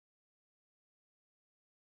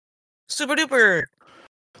Super duper.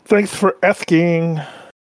 Thanks for asking.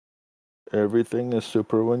 Everything is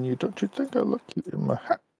super when you don't you think I look cute in my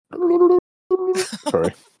hat?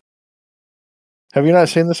 Sorry. Have you not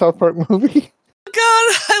seen the South Park movie?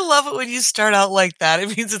 God, I love it when you start out like that.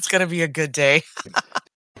 It means it's going to be a good day.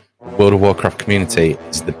 World of Warcraft community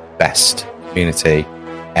is the best community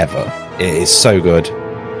ever. It is so good.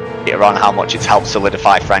 Around how much it's helped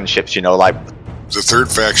solidify friendships, like the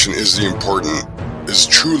third faction is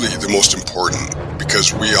truly the most important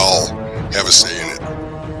because we all have a say in it.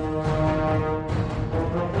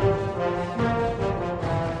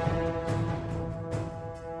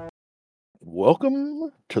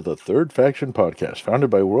 Welcome to the Third Faction podcast.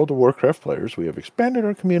 Founded by World of Warcraft players, we have expanded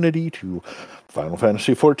our community to Final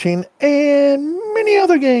Fantasy XIV and many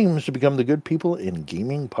other games to become the good people in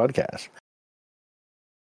gaming podcasts.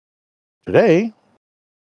 Today,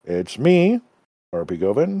 it's me, RP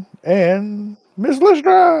Govan, and Miss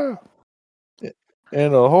Lishna,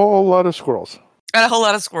 and a whole lot of squirrels. And a whole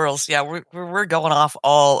lot of squirrels. Yeah, we're going off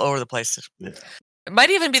all over the place. Yeah. It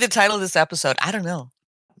might even be the title of this episode. I don't know.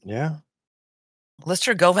 Yeah.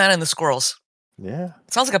 Lister, Govan, and the Squirrels. Yeah.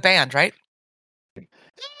 Sounds like a band, right? You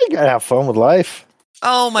gotta have fun with life.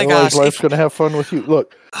 Oh my Otherwise, gosh. life's gonna have fun with you.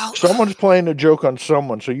 Look, someone's playing a joke on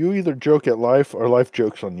someone, so you either joke at life or life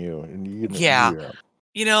jokes on you. And yeah.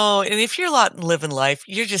 And if you're not living life,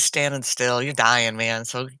 you're just standing still. You're dying, man.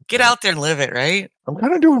 So get out there and live it, right? I'm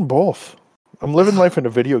kind of doing both. I'm living life in a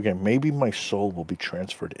video game. Maybe my soul will be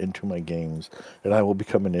transferred into my games, and I will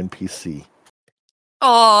become an NPC.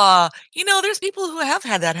 Oh, there's people who have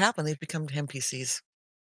had that happen. They've become NPCs.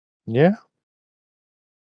 Yeah.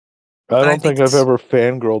 I don't think I've ever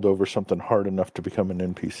fangirled over something hard enough to become an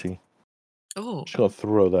NPC. Oh. Just gonna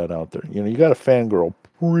throw that out there. You got to fangirl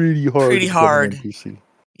pretty hard. Pretty hard. An NPC.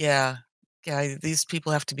 Yeah. Yeah. These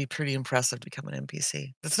people have to be pretty impressive to become an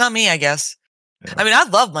NPC. That's not me, I guess. Yeah. I mean, I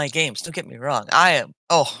love my games. Don't get me wrong. I'm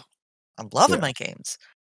loving my games,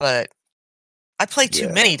 but I play too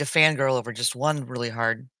many to fangirl over just one really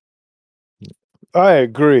hard. I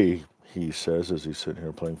agree, he says as he's sitting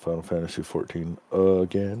here playing Final Fantasy XIV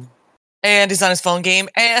again. And he's on his phone game.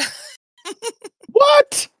 And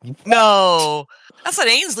what? No, that's an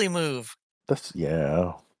Ainsley move.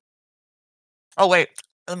 Yeah. Oh, wait.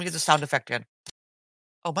 Let me get the sound effect in.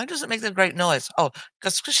 Oh, mine doesn't make that great noise. Oh,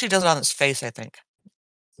 because she does it on his face, I think.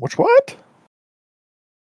 What?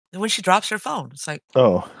 When she drops her phone, it's like,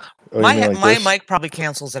 my mic probably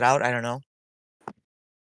cancels it out. I don't know.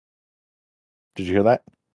 Did you hear that?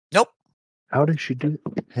 Nope. How did she do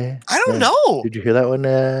it? I don't know. Did you hear that one?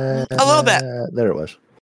 A little bit. There it was.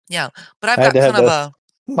 Yeah, but I've got kind of a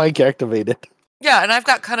mic activated. Yeah, and I've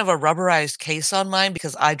got kind of a rubberized case on mine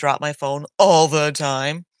because I drop my phone all the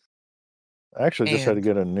time. I actually just had to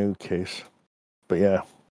get a new case. But yeah.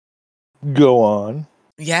 Go on.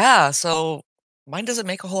 Yeah, so mine doesn't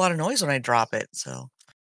make a whole lot of noise when I drop it, so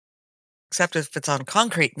except if it's on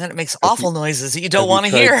concrete, and then it makes awful noises that you don't want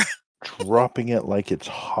to hear. Dropping it like it's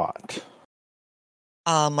hot.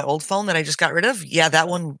 My old phone that I just got rid of, that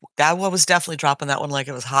one was definitely dropping that one like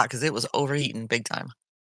it was hot because it was overheating big time.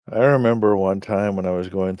 I remember one time when I was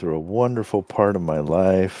going through a wonderful part of my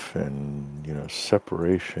life and,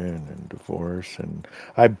 separation and divorce, and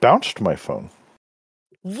I bounced my phone.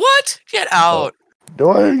 What? Get out.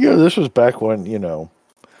 This was back when,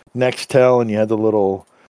 Nextel, and you had the little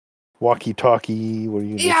walkie-talkie.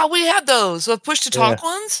 Yeah, we had those. The push-to-talk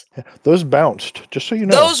ones? Yeah. Those bounced, just so you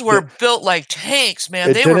know. Those were built like tanks,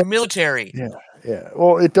 man. They were military. Yeah. Yeah,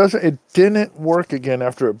 well, it didn't work again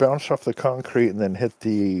after it bounced off the concrete and then hit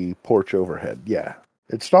the porch overhead. Yeah,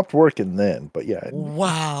 it stopped working then, but yeah.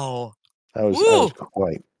 Wow. I was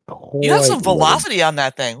quite you have some velocity on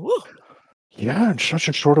that thing. Woo. Yeah, in such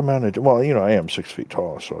a short amount of... Well, I am 6 feet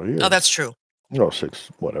tall, so... Yeah, oh, that's true. 6,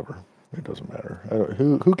 whatever. It doesn't matter.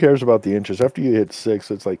 Who cares about the inches? After you hit 6,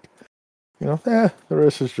 it's like, the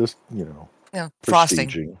rest is just,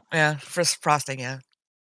 frosting. Yeah, frosting, yeah.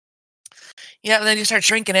 Yeah, and then you start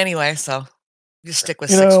shrinking anyway, so you stick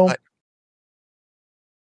with 6 foot.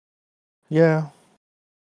 Yeah.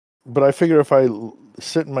 But I figure if I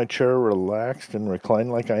sit in my chair relaxed and recline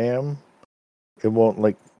like I am, it won't,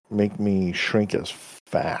 make me shrink as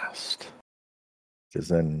fast. Because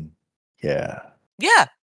then, yeah. Yeah.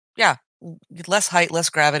 Yeah. Less height, less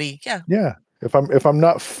gravity. Yeah. Yeah. If I'm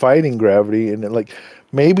not fighting gravity, and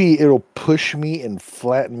maybe it'll push me and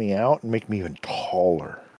flatten me out and make me even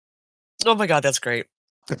taller. Oh my God, that's great.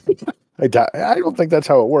 I don't think that's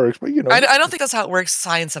how it works, but I don't think that's how it works,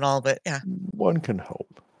 science and all, but yeah. One can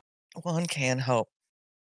hope. One can hope.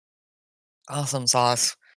 Awesome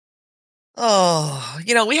sauce. Oh,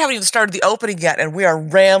 we haven't even started the opening yet, and we are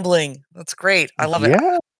rambling. That's great. I love it.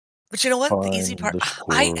 Yeah. But you know what? The easy Find part, the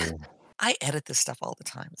squirrel. I edit this stuff all the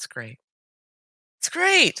time. It's great. It's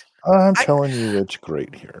great. I'm telling you, it's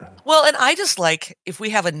great here. Well, and I just like if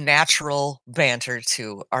we have a natural banter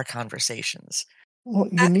to our conversations. Well,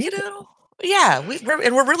 you need Yeah,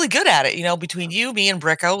 we're really good at it. Between you, me, and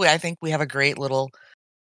Bricko, I think we have a great little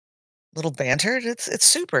banter. It's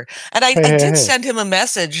super. And I did Hey. send him a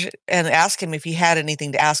message and ask him if he had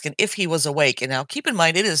anything to ask and if he was awake. And now keep in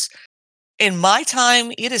mind, in my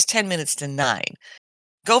time, it is 10 minutes to 9.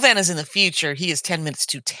 Govan is in the future. He is 10 minutes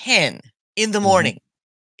to 10 in the morning.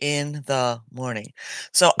 In the morning.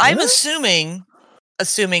 So I'm assuming,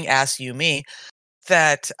 ask you me,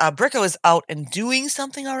 that Bricko is out and doing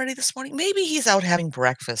something already this morning. Maybe he's out having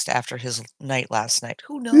breakfast after his night last night.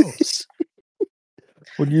 Who knows?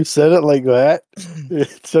 When you said it like that,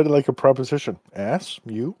 it sounded like a proposition. Ask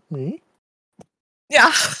you, me.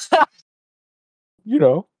 Yeah.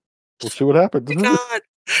 We'll see what happens. God,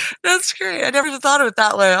 that's great. I never even thought of it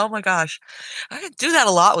that way. Oh my gosh. I do that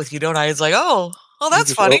a lot with you, don't I? It's like, oh,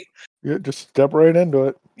 that's funny. Just step right into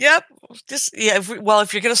it. Yep. If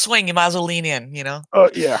you're going to swing, you might as well lean in, Oh,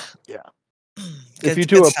 yeah. If you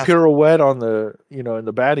do a pirouette on the, in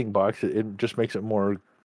the batting box, it just makes it more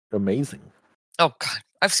amazing. Oh, God.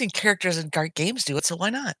 I've seen characters in games do it, so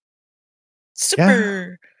why not?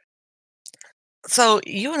 Super. Yeah. So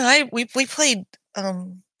you and I, we played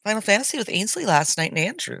Final Fantasy with Ainsley last night and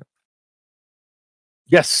Andrew.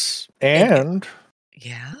 Yes. And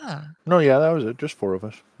yeah. No, yeah, that was it. Just 4 of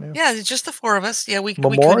us. Yeah, just the 4 of us. Yeah,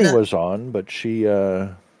 Mamori was on, but she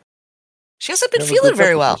hasn't been feeling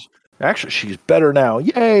very well. Actually, she's better now.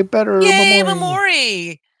 Yay, better. Yay,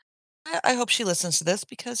 Mamori. I hope she listens to this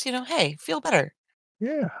because, hey, feel better.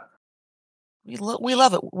 Yeah. We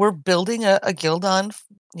love it. We're building a guild on,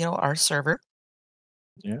 our server.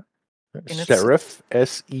 Yeah. Seraph, Seraph.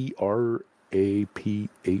 That's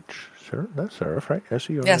Seraph, right?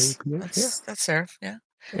 Seraph. Yes, that's Seraph, yeah.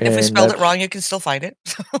 And if we spelled it wrong, you can still find it.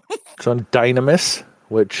 It's on Dynamis,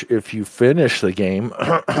 which if you finish the game,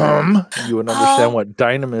 you would understand what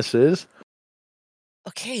Dynamis is.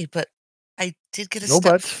 Okay, but I did get a step.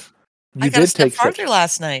 No buts. I got a step farther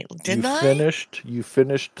last night, didn't I? You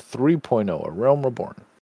finished 3.0, A Realm Reborn.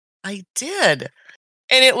 I did.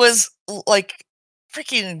 And it was like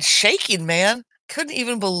freaking shaking, man. Couldn't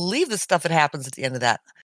even believe the stuff that happens at the end of that.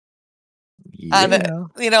 Yeah.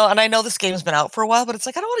 And I know this game's been out for a while, but it's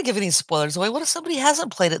like, I don't want to give any spoilers away. What if somebody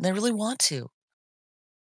hasn't played it and they really want to?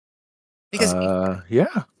 Because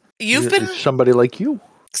you've been somebody like you.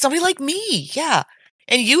 Somebody like me, yeah.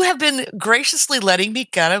 And you have been graciously letting me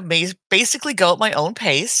kind of basically go at my own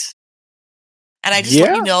pace. And I just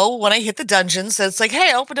let you know when I hit the dungeons, so it's like,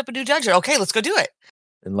 hey, I opened up a new dungeon. Okay, let's go do it.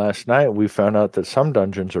 And last night we found out that some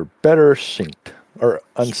dungeons are better synced. Or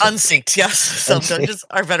unsynced. Unsynced, yes. Some dungeons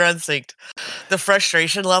are better unsynced. The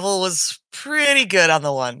frustration level was pretty good on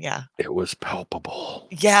the one, yeah. It was palpable.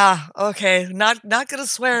 Yeah, okay. Not gonna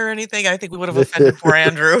swear or anything. I think we would have offended poor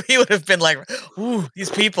Andrew. He would have been like, ooh, these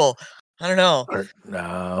people. I don't know.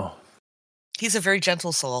 No. He's a very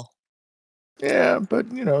gentle soul. Yeah, but,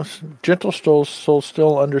 gentle souls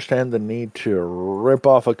still understand the need to rip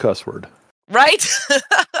off a cuss word. Right?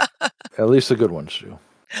 At least the good ones do.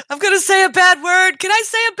 I'm going to say a bad word. Can I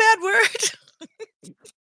say a bad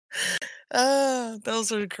word?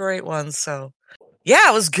 Those are great ones. So,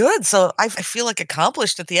 yeah, it was good. So I feel like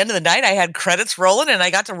accomplished at the end of the night. I had credits rolling and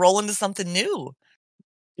I got to roll into something new.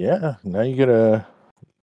 Yeah, now you gotta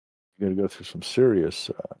go through some serious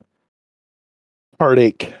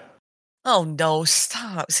heartache. Oh, no,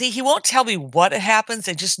 stop. See, he won't tell me what happens.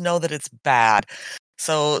 I just know that it's bad.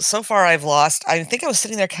 So far I've lost. I think I was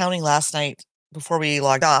sitting there counting last night before we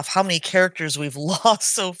logged off how many characters we've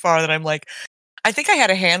lost so far that I'm like, I think I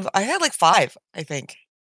had like 5, I think.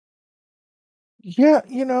 Yeah,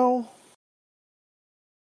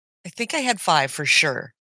 I think I had 5 for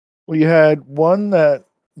sure. Well, you had one that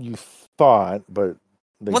you thought, but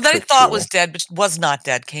that I thought was dead, but was not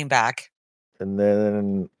dead, came back. And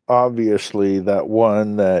then obviously that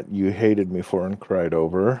one that you hated me for and cried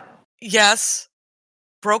over. Yes.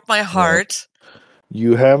 Broke my heart.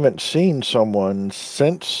 You haven't seen someone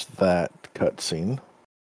since that cutscene.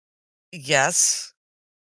 Yes.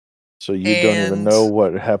 So you don't even know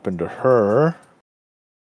what happened to her.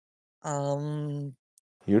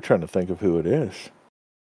 You're trying to think of who it is.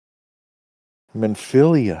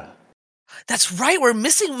 Menphilia. That's right. We're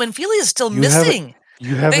missing. Menphilia is still missing.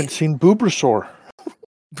 You haven't seen Bubrasaur.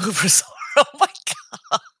 Bubrasaur. Oh my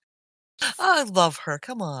god. I love her.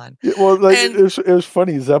 Come on. Yeah, well, it was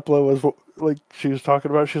funny. Zeppela was like, she was talking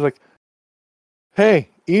about. She's like, Hey,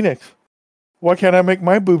 Enix, why can't I make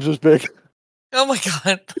my boobs as big? Oh my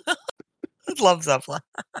god. I love Zepla.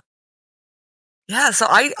 Yeah, so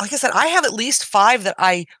like I said, I have at least 5 that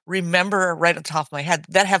I remember right on top of my head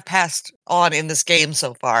that have passed on in this game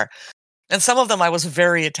so far. And some of them I was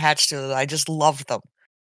very attached to. I just loved them.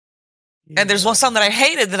 And there's some that I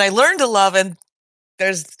hated that I learned to love, and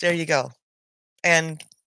there you go. And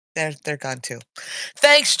they're gone too.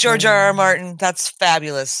 Thanks, George R.R. Martin. That's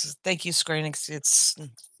fabulous. Thank you, Square Enix. It's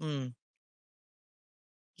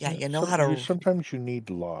yeah, you know how to. Sometimes you need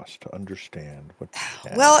loss to understand what you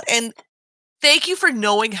have. Well, and thank you for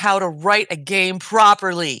knowing how to write a game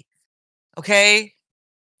properly. Okay,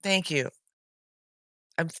 thank you.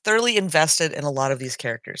 I'm thoroughly invested in a lot of these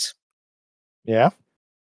characters. Yeah.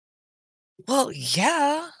 Well,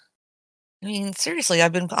 yeah. I mean, seriously, how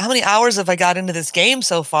many hours have I got into this game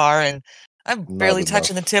so far? And I'm barely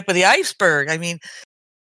touching the tip of the iceberg. I mean,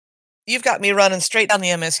 you've got me running straight down the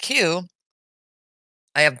MSQ.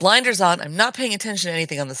 I have blinders on. I'm not paying attention to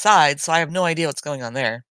anything on the side, so I have no idea what's going on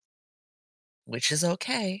there. Which is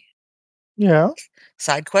okay. Yeah.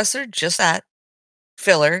 Side quests are just that.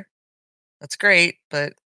 Filler. That's great,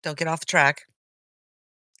 but don't get off the track.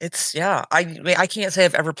 I can't say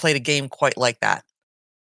I've ever played a game quite like that.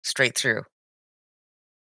 Straight through.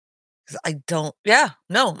 Definitely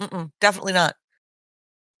not.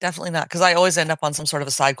 Definitely not, because I always end up on some sort of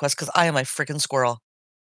a side quest because I am a freaking squirrel.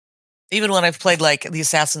 Even when I've played, like, the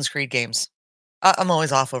Assassin's Creed games. I'm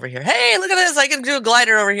always off over here. Hey, look at this, I can do a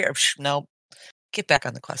glider over here. Nope. Get back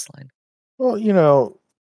on the quest line. Well,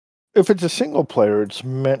 if it's a single player, it's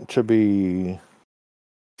meant to be...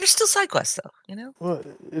 There's still side quests, though, Well,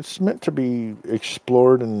 it's meant to be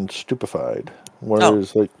explored and stupefied.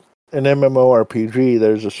 Whereas, like, an MMORPG,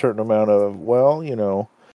 there's a certain amount of,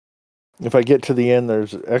 if I get to the end,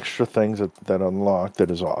 there's extra things that unlock that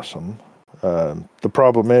is awesome. The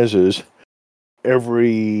problem is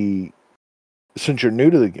since you're new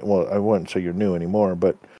to the game, well, I wouldn't say you're new anymore,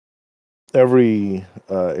 but every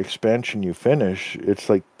expansion you finish, it's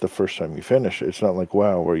like the first time you finish it. It's not like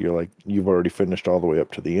WoW where you're like, you've already finished all the way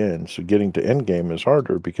up to the end. So getting to end game is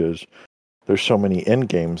harder because there's so many end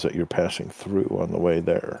games that you're passing through on the way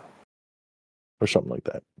there. Or something like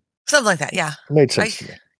that. Something like that, yeah. It made sense to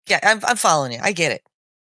me. Yeah, I'm following you. I get it.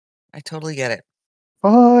 I totally get it.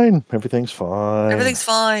 Fine. Everything's fine. Everything's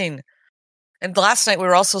fine. And last night we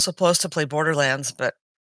were also supposed to play Borderlands, but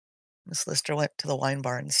Miss Lister went to the wine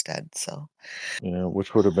bar instead, so. Yeah,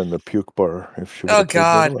 which would have been the puke bar if she would have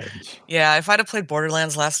played Borderlands. Yeah, if I'd have played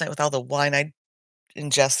Borderlands last night with all the wine I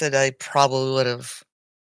ingested, I probably would have.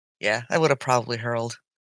 Yeah, I would have probably hurled.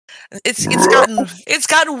 It's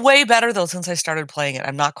gotten way better though since I started playing it.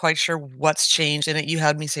 I'm not quite sure what's changed in it. You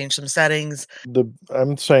had me change some settings.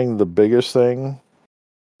 I'm saying the biggest thing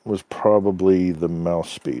was probably the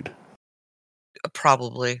mouse speed.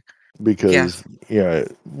 Probably. Because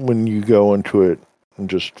when you go into it and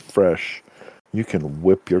just fresh, you can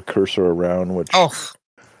whip your cursor around, which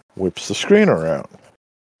whips the screen around.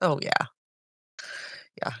 Oh yeah.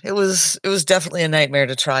 Yeah. It was definitely a nightmare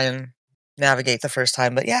to try and navigate the first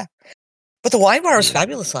time, but yeah. But the wine bar was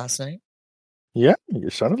fabulous last night. Yeah, you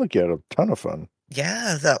sounded like you had a ton of fun.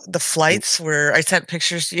 Yeah, the flights were. I sent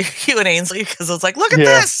pictures to you and Ainsley because I was like, "Look at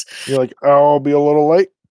this!" You're like, "I'll be a little late."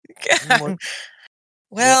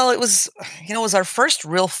 Well, it was our first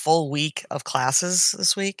real full week of classes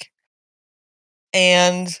this week,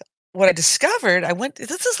 and what I discovered,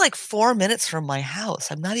 this is like 4 minutes from my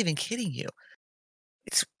house. I'm not even kidding you.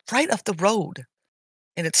 It's right up the road,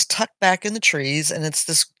 and it's tucked back in the trees, and it's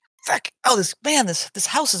this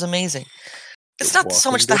house is amazing. It's not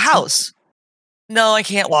so much the house. No, I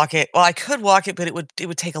can't walk it. Well, I could walk it, but it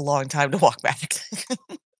would take a long time to walk back.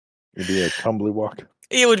 It'd be a tumbly walk.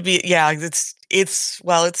 It would be, yeah. It's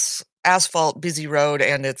asphalt, busy road,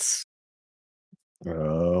 and it's.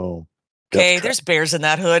 Oh. Okay, there's bears in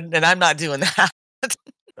that hood, and I'm not doing that.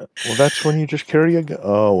 Well, that's when you just carry a gun.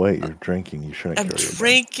 Oh, wait, you're drinking. You shouldn't carry a gun. I'm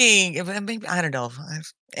drinking. Maybe, I don't know.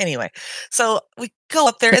 Anyway, so we go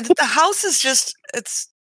up there, and the house is just,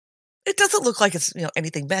 it doesn't look like it's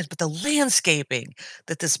anything bad, but the landscaping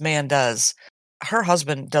that this man does, her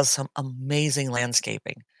husband does some amazing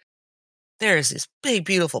landscaping. There's this big,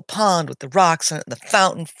 beautiful pond with the rocks in it and the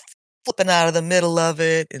fountain flipping out of the middle of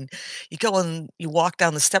it. And you go and you walk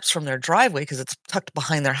down the steps from their driveway because it's tucked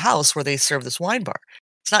behind their house where they serve this wine bar.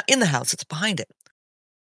 It's not in the house, it's behind it.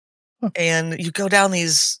 Huh. And you go down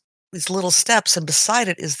these little steps, and beside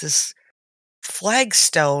it is this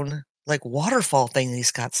flagstone, like waterfall thing that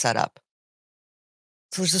he's got set up.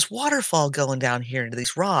 So there's this waterfall going down here into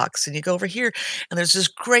these rocks, and you go over here, and there's this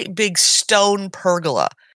great big stone pergola.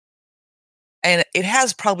 And it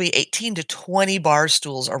has probably 18 to 20 bar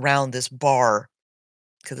stools around this bar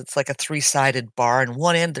because it's like a 3-sided bar. And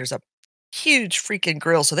one end, there's a huge freaking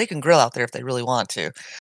grill, so they can grill out there if they really want to.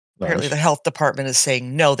 Apparently, the Nice. health department is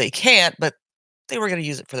saying no, they can't, but they were going to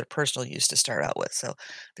use it for their personal use to start out with. So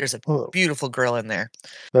there's a Well, beautiful grill in there.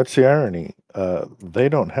 that's the irony. They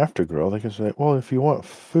don't have to grill. They can say, "Well, if you want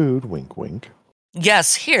food, wink, wink."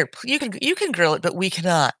 Yes, here you can grill it, but we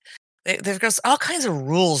cannot. They've got all kinds of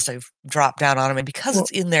rules they've dropped down on them, and because Well,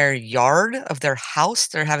 it's in their yard of their house,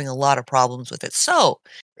 they're having a lot of problems with it. So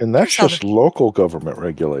and here's that's how just local government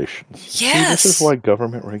regulations. See, this is yes. why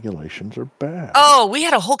government regulations are bad. Oh, we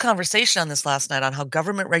had a whole conversation on this last night on how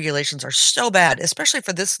government regulations are so bad, especially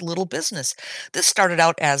for this little business. This started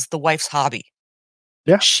out as the wife's hobby.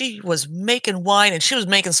 Yeah. She was making wine, and she was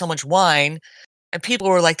making so much wine, and people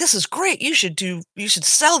were like, "This is great. You should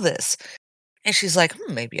sell this." And she's like,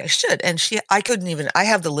 maybe I should. And I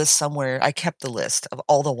have the list somewhere. I kept the list of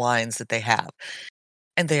all the wines that they have,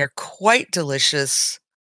 and they are quite delicious.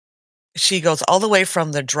 She goes all the way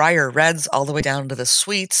from the drier reds all the way down to the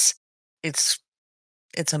sweets. It's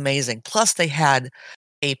amazing. Plus, they had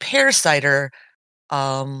a pear cider,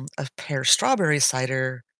 a pear strawberry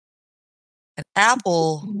cider, an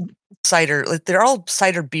apple cider. Like, they're all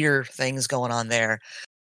cider beer things going on there.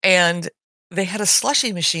 And they had a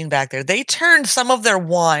slushy machine back there. They turned some of their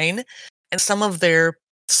wine and some of their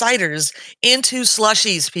ciders into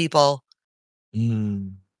slushies, people.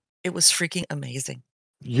 Mm. It was freaking amazing.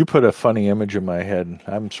 You put a funny image in my head.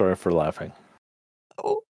 I'm sorry for laughing.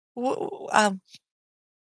 Oh,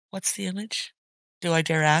 what's the image? Do I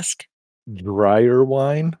dare ask? Dryer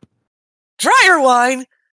wine? Dryer wine?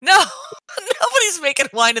 No, nobody's making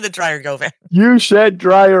wine in the dryer, Govan. You said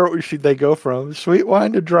dryer. Should they go from sweet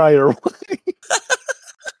wine to dryer wine?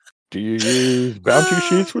 Do you use bounty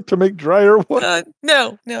sheets to make dryer wine?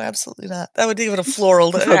 No, absolutely not. That would give it a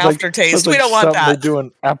floral Sounds aftertaste. Like We don't want that. They do in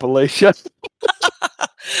Appalachia.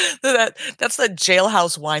 That's the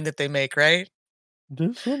jailhouse wine that they make, right?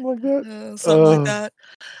 Something like that. Something like that.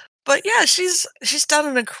 But yeah, she's done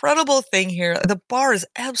an incredible thing here. The bar is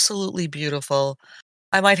absolutely beautiful.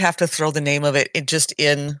 I might have to throw the name of it just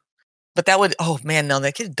in, but that would, oh man, no,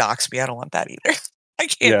 that could dox me. I don't want that either. I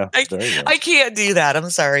can't. Yeah, I can't do that. I'm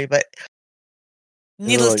sorry, but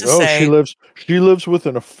needless to say, she lives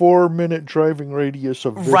within a 4-minute driving radius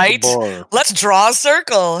of this bar. Let's draw a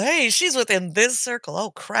circle. Hey, she's within this circle.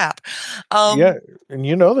 Oh crap. Yeah, and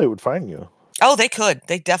they would find you. Oh, they could.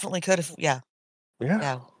 They definitely could. Yeah. Like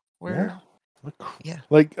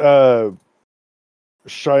Shia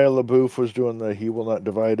LaBeouf was doing the "He Will Not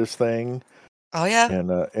Divide Us" thing. Oh yeah.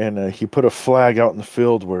 And he put a flag out in the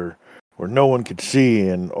field where no one could see,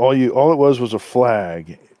 and all it was a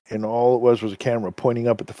flag, and all it was a camera pointing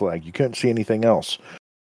up at the flag. You couldn't see anything else,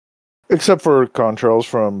 except for contrails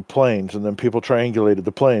from planes, and then people triangulated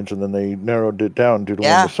the planes, and then they narrowed it down due to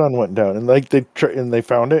when the sun went down, and they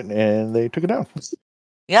found it and they took it down.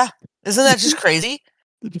 Yeah, isn't that just crazy?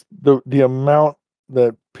 The amount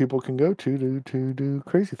that people can go to do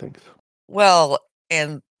crazy things. Well,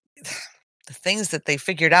 and the things that they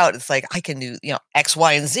figured out, it's like, I can do, X,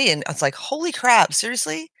 Y, and Z. And it's like, holy crap,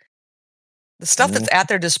 seriously? The stuff that's at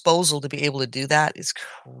their disposal to be able to do that is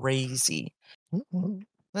crazy.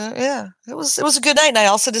 Yeah, it was a good night. And I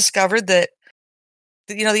also discovered that,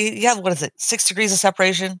 you have, what is it, 6 degrees of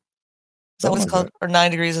separation? Is that what it's called? Or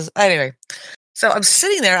 9 degrees? Anyway, so I'm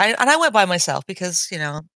sitting there, and I went by myself because,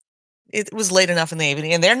 it was late enough in the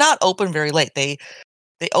evening, and they're not open very late. They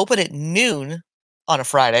open at noon on a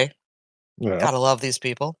Friday. Yeah. Gotta love these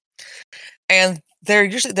people. And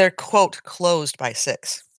they're quote closed by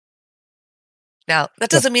 6. Now, that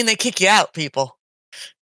doesn't mean they kick you out, people.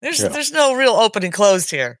 There's no real open and closed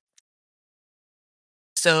here.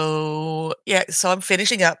 So I'm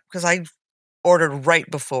finishing up because I ordered right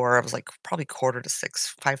before. I was like probably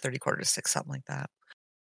 5:45, 5:30, 6, something like that.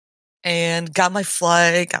 And got my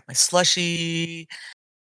flight, got my slushie,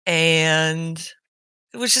 and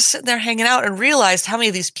it was just sitting there hanging out, and realized how many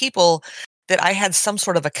of these people that I had some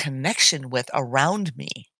sort of a connection with around me.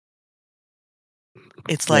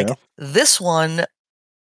 It's like this one,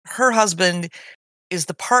 her husband is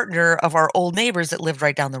the partner of our old neighbors that lived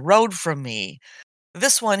right down the road from me.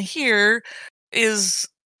 This one here is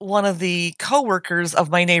one of the coworkers of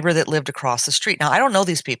my neighbor that lived across the street. Now, I don't know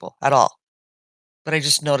these people at all, but I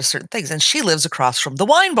just noticed certain things. And she lives across from the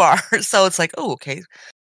wine bar. So it's like, oh, okay,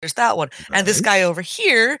 there's that one. Nice. And this guy over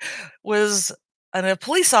here was a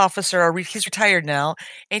police officer. He's retired now.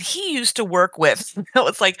 And he used to work with,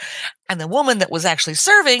 it's like, and the woman that was actually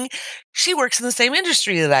serving, she works in the same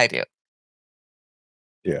industry that I do.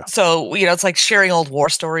 Yeah. So, it's like sharing old war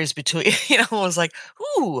stories between, it was like,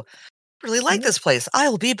 ooh, really like this place.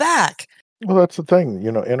 I'll be back. Well, that's the thing.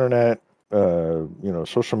 Internet,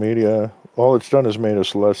 social media, all it's done is made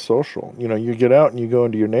us less social. You get out and you go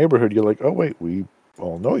into your neighborhood, you're like, oh, wait, we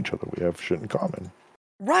all know each other. We have shit in common.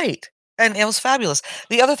 Right. And it was fabulous.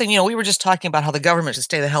 The other thing, we were just talking about how the government should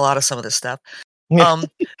stay the hell out of some of this stuff.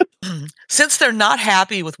 Since they're not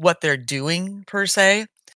happy with what they're doing, per se,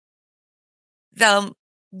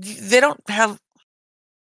 they don't have,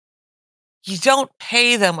 you don't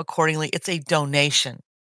pay them accordingly. It's a donation.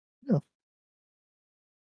 Yeah.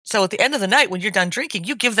 So at the end of the night, when you're done drinking,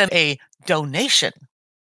 you give them a donation.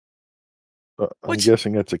 I'm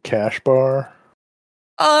guessing it's a cash bar.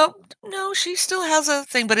 No, she still has a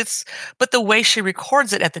thing, but the way she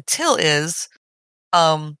records it at the till is,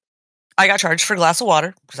 I got charged for a glass of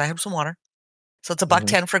water because I have some water. So it's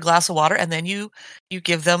 $1.10 for a glass of water, and then you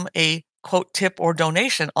give them a quote tip or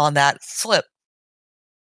donation on that slip.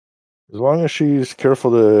 As long as she's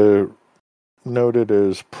careful to note it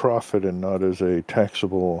as profit and not as a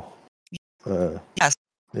taxable, yes,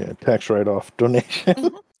 tax write-off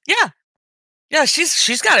donation. Yeah,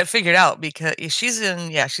 she's got it figured out because she's in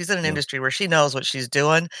an industry where she knows what she's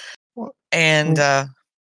doing, and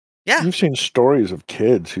yeah, you've seen stories of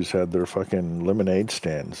kids who's had their fucking lemonade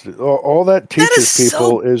stands. All that teaches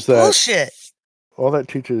people is that bullshit. All that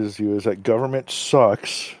teaches you is that government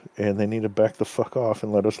sucks, and they need to back the fuck off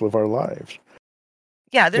and let us live our lives.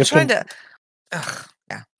 Yeah, they're trying to.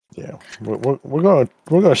 Yeah, we're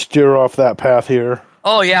gonna steer off that path here.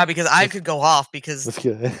 Oh yeah, because I could go off because let's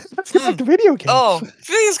go back to video games. Oh,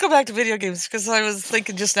 please go back to video games because I was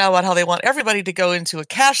thinking just now about how they want everybody to go into a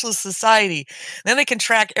cashless society. Then they can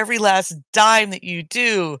track every last dime that you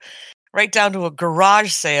do, right down to a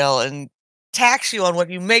garage sale, and tax you on what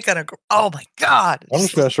you make on a. Oh my God! I'm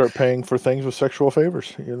just gonna start paying for things with sexual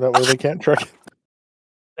favors. That way they can't track it.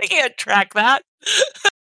 They can't track that.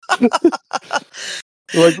 No,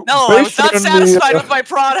 I was not satisfied with my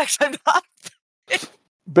product. I'm not.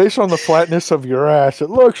 Based on the flatness of your ass, it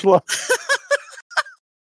looks like.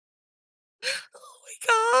 Oh my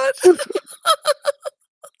God.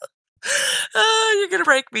 You're going to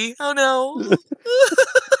break me. Oh no.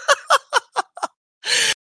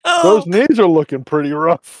 Those knees are looking pretty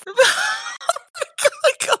rough.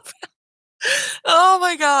 Oh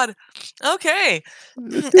my God. Okay.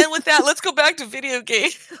 And with that, let's go back to video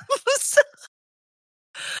games.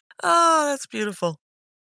 Oh, that's beautiful.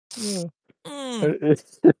 Yeah.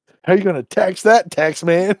 How are you going to tax that, tax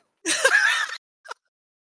man?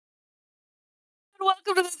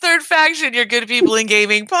 Welcome to the Third Faction, your good people in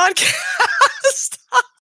gaming podcast.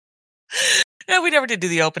 Yeah, we never did do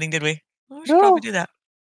the opening, did we? We should probably do that.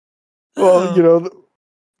 Well,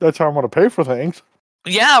 that's how I'm going to pay for things.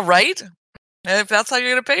 Yeah, right? And if that's how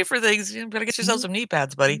you're going to pay for things, you better get yourself some knee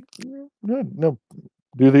pads, buddy. No,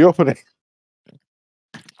 do the opening.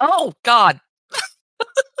 Oh, God.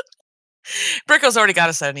 Bricko's already got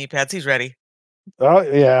a set of knee pads. He's ready. Oh,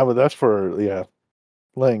 yeah, but that's for,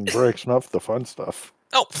 laying bricks, not for the fun stuff.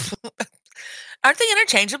 Oh, aren't they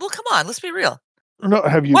interchangeable? Come on, let's be real. No,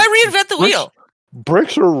 have you? Why reinvent the wheel?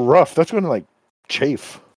 Bricks are rough. That's going to,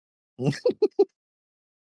 chafe. I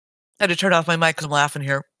had to turn off my mic because I'm laughing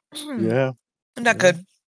here. Yeah. Not good.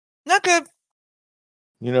 Not good.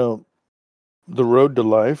 The road to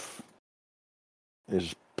life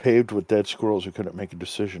is paved with dead squirrels who couldn't make a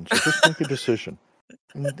decision. So just make a decision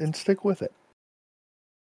and stick with it.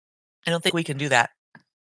 I don't think we can do that.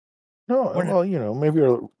 No,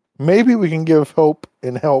 well, maybe we can give hope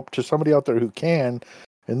and help to somebody out there who can,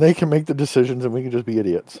 and they can make the decisions, and we can just be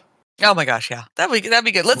idiots. Oh my gosh, yeah, that'd be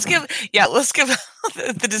good. Let's give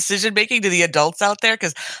the decision making to the adults out there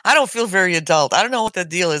because I don't feel very adult. I don't know what the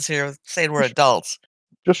deal is here saying we're adults.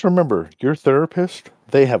 Just remember, your therapist,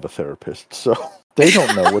 they have a therapist, so they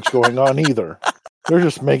don't know what's going on either. They're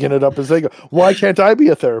just making it up as they go. Why can't I be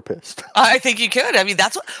a therapist? I think you could. I mean,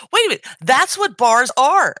 wait a minute. That's what bars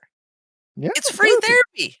are. Yeah, it's free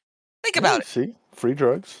therapy. Think about it. See, free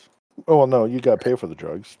drugs. Oh well, no, you got to pay for the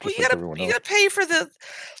drugs. Well, you got to pay for the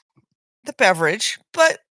beverage,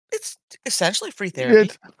 but it's essentially free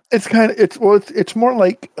therapy. It's more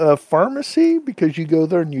like a pharmacy because you go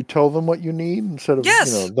there and you tell them what you need instead of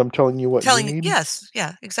them telling you what you need. Yes,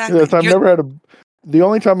 yeah, exactly. Yes, the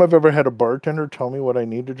only time I've ever had a bartender tell me what I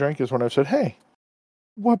need to drink is when I said, "Hey,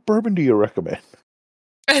 what bourbon do you recommend?"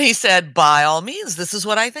 And he said, "By all means, this is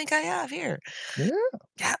what I think I have here."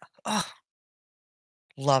 Yeah. Oh,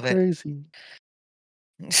 love it. Crazy.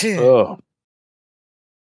 Oh.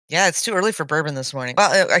 Yeah, it's too early for bourbon this morning.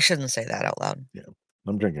 Well, I shouldn't say that out loud. Yeah,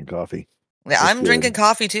 I'm drinking coffee. I'm drinking good.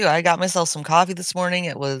 coffee too. I got myself some coffee this morning.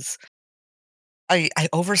 It was I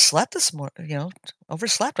overslept this morning.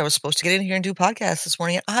 Overslept. I was supposed to get in here and do podcasts this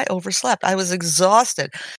morning. And I overslept. I was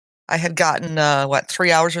exhausted. I had gotten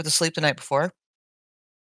 3 hours worth of sleep the night before,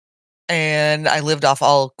 and I lived off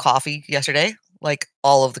all coffee yesterday, like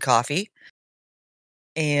all of the coffee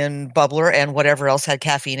and bubbler and whatever else had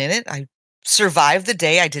caffeine in it. I survived the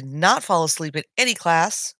day. I did not fall asleep in any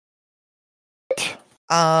class. Did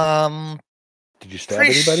you stab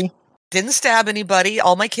anybody? Didn't stab anybody.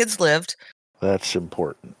 All my kids lived. That's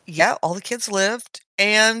important. Yeah, all the kids lived.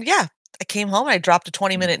 And yeah, I came home. I dropped a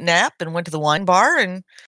 20-minute nap and went to the wine bar and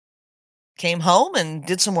came home and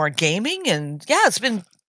did some more gaming. And yeah, it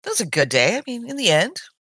was a good day. I mean, in the end,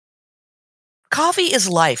 coffee is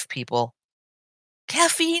life, people.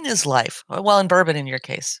 Caffeine is life. Well, and bourbon in your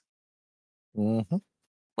case. Mm-hmm.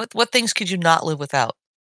 What things could you not live without?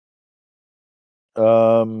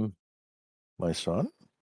 My son.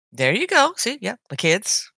 There you go. See, yeah, my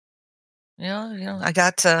kids. I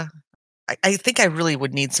got. I think I really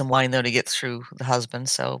would need some wine though to get through the husband.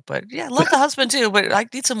 So, but yeah, I love the husband too. But I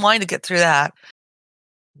need some wine to get through that.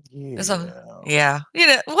 Yeah.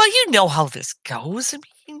 Yeah. Well, you know how this goes. I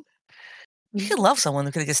mean, you can love someone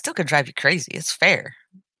because it still can drive you crazy. It's fair.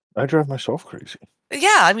 I drive myself crazy.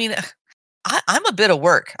 Yeah, I mean, I'm a bit of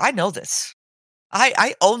work. I know this.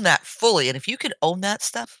 I own that fully, and if you can own that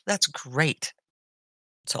stuff, that's great.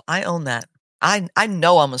 So I own that. I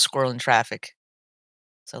know I'm a squirrel in traffic.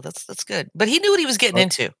 So that's good. But he knew what he was getting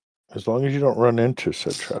into. As long as you don't run into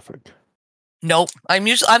said traffic. Nope. I'm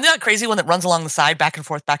not crazy one that runs along the side, back and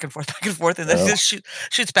forth, back and forth, back and forth, and then just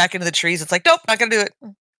shoots back into the trees. It's like, nope, not gonna do it.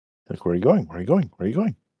 Like, where are you going? Where are you going? Where are you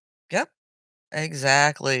going? Yep.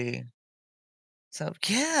 Exactly. So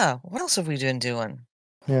yeah, what else have we been doing?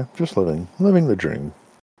 Yeah, just living the dream,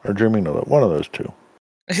 or dreaming of it. One of those two.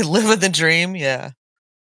 Living the dream. Yeah.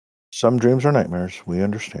 Some dreams are nightmares. We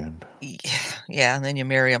understand. Yeah, and then you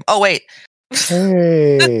marry him. Oh wait.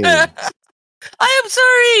 Hey. I am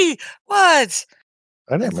sorry. What?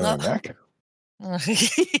 I didn't marry Mac.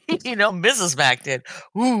 Mrs. Mac did.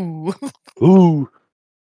 Ooh. Ooh.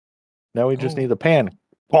 Now we just need a pan.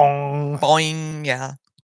 Bong. Boing. Yeah.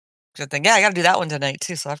 Good thing. Yeah, I got to do that one tonight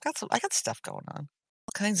too. So I got stuff going on.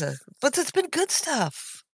 All kinds of, but it's been good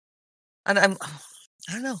stuff. And I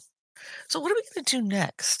don't know. So what are we going to do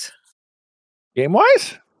next? Game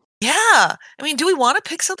wise? Yeah. I mean, do we want to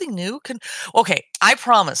pick something new? Okay, I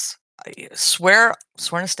promise. I swear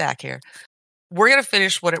on a stack here. We're going to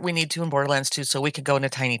finish what we need to in Borderlands 2 so we can go into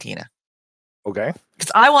Tiny Tina. Okay.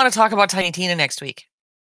 Because I want to talk about Tiny Tina next week.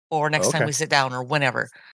 Or next time we sit down or whenever.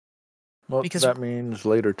 Well, because that means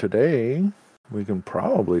later today, we can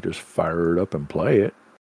probably just fire it up and play it.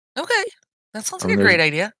 Okay. That sounds like a great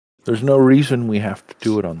idea. There's no reason we have to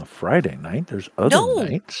do it on the Friday night. There's other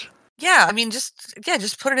nights. Yeah, I mean, just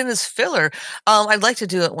put it in as filler. I'd like to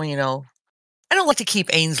do it when, I don't like to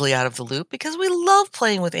keep Ainsley out of the loop because we love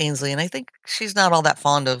playing with Ainsley, and I think she's not all that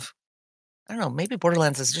fond of, I don't know, maybe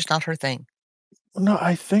Borderlands is just not her thing. No,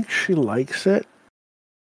 I think she likes it.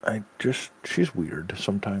 She's weird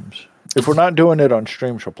sometimes. If we're not doing it on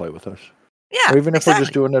stream, she'll play with us. Yeah, or even if we're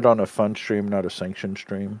just doing it on a fun stream, not a sanctioned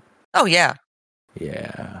stream. Oh, yeah.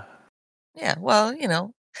 Yeah. Yeah, well,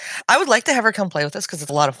 I would like to have her come play with us because it's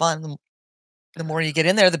a lot of fun. The more you get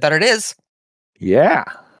in there, the better it is. Yeah.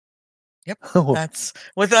 Yep. That's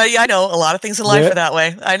I know a lot of things in life are that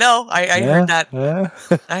way. I know. I heard that. Yeah.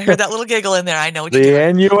 I heard that little giggle in there. I know what you're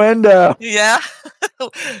doing. The innuendo. Yeah.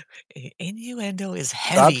 Innuendo is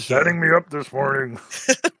heavy. Stop setting me up this morning.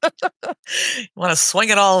 You want to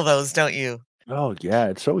swing at all of those, don't you? Oh yeah,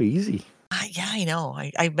 it's so easy. Yeah, I know.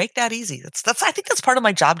 I make that easy. That's. I think that's part of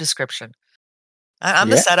my job description.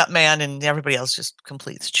 I'm the setup man, and everybody else just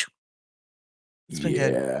completes. It's been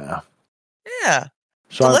good. Yeah.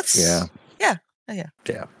 So let's. Yeah. Yeah,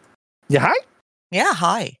 hi. Yeah,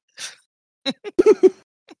 hi.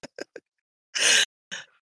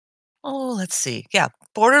 Oh, let's see. Yeah,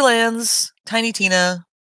 Borderlands, Tiny Tina.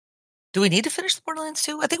 Do we need to finish the Borderlands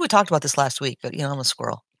 2? I think we talked about this last week, but I'm a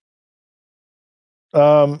squirrel.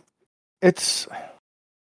 It's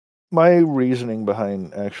my reasoning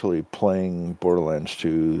behind actually playing Borderlands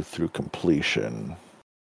 2 through completion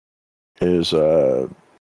is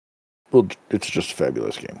it's just a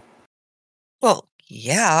fabulous game. Well,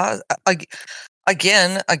 yeah.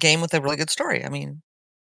 Again, a game with a really good story. I mean,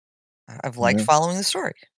 I've liked following the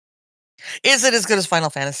story. Is it as good as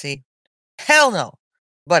Final Fantasy? Hell no,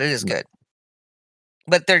 but it is good.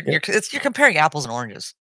 But you're comparing apples and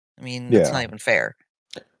oranges. I mean, that's not even fair.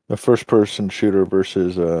 The first-person shooter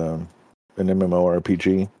versus an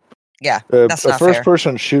MMORPG. Yeah, that's A not fair.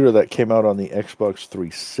 first-person shooter that came out on the Xbox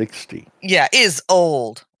 360. Yeah, is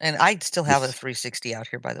old, and I still have a This- 360 out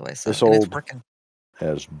here, by the way. So This and it's old working.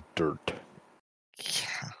 as dirt.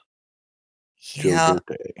 Yeah, Joe yeah.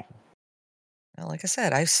 Dirty. Well, like I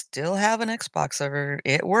said, I still have an Xbox server.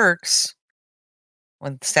 It works.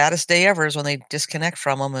 When the saddest day ever is when they disconnect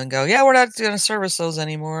from them and go, "Yeah, we're not going to service those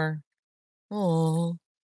anymore." Oh,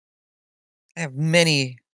 I have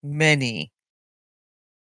many, many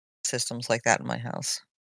systems like that in my house,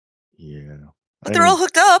 Yeah. but they're all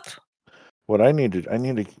hooked up. What I need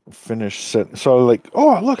to finish set. So like,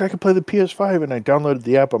 oh look, I can play the PS5, and I downloaded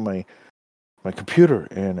the app on my computer,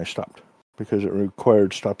 and I stopped because it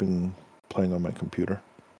required stopping playing on my computer.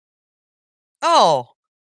 Oh,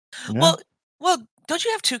 Yeah. well, don't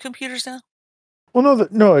you have 2 computers now? Well,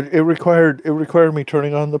 no, it required me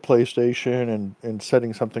turning on the PlayStation and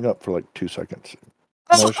setting something up for like 2 seconds. And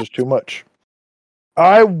that Oh, was just too much.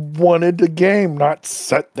 I wanted the game, not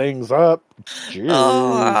set things up. Jeez.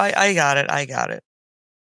 I got it. I got it.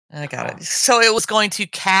 So it was going to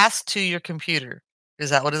cast to your computer. Is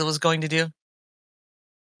that what it was going to do?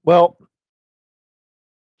 Well,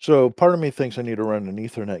 so part of me thinks I need to run an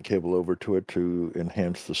Ethernet cable over to it to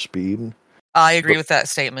enhance the speed. I agree with that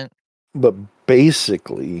statement. But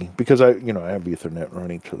basically, because I have Ethernet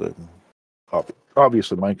running to the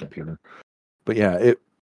obviously my computer. But yeah,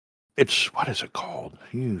 it's what is it called?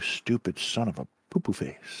 You stupid son of a poo-poo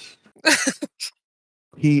face.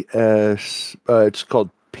 It's called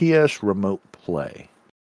PS Remote Play.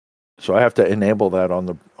 So I have to enable that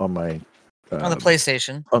on my On the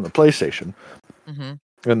PlayStation. On the PlayStation. Mm-hmm.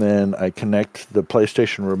 And then I connect the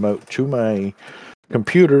PlayStation remote to my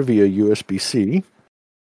computer via USB-C.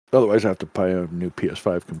 Otherwise, I have to buy a new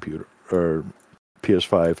PS5 computer or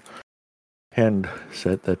PS5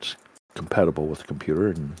 handset that's compatible with the computer.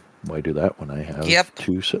 And why do that when I have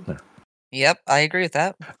 2 sitting there? Yep, I agree with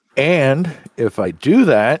that. And if I do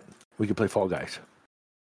that, we can play Fall Guys.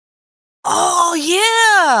 Oh,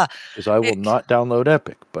 yeah! Because I will not download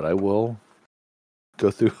Epic, but I will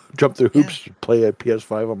jump through hoops to play a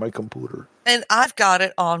PS5 on my computer. And I've got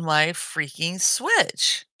it on my freaking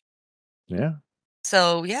Switch. Yeah.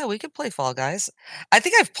 So, yeah, we could play Fall Guys. I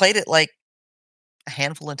think I've played it like a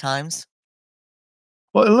handful of times.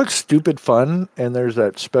 Well, it looks stupid fun, and there's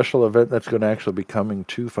that special event that's going to actually be coming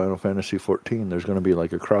to Final Fantasy XIV. There's going to be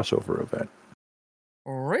like a crossover event.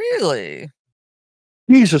 Really?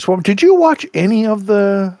 Jesus, well, did you watch any of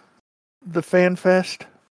the Fan Fest?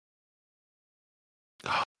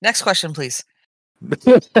 Next question, please.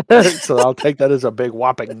 So I'll take that as a big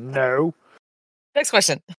whopping no. Next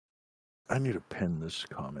question. I need to pin this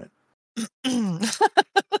comment.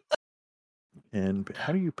 And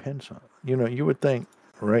how do you pin something? You would think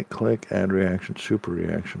right click, add reaction, super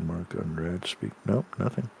reaction mark under add speak. Nope,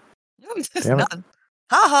 nothing. Damn nothing. It.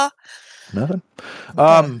 Ha ha. Nothing.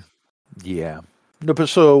 Okay. Yeah. No, but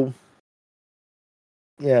so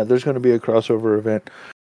yeah, there's going to be a crossover event.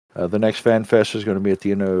 The next Fan Fest is going to be at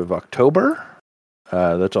the end of October.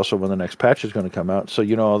 That's also when the next patch is going to come out. So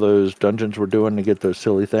all those dungeons we're doing to get those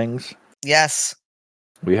silly things? Yes.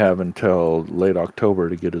 We have until late October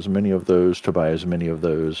to get as many of those, to buy as many of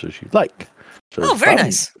those as you'd like. So very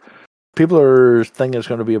nice. People are thinking it's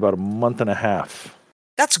going to be about a month and a half.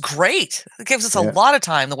 That's great. It gives us a lot of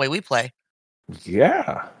time the way we play.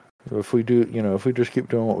 Yeah. If we do, if we just keep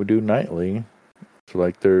doing what we do nightly, it's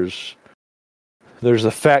like there's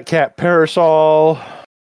the Fat Cat Parasol.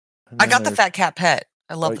 I got the Fat Cat pet.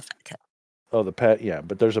 I love the Fat Cat. Oh, the pet, yeah.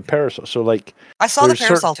 But there's a parasol. So like I saw the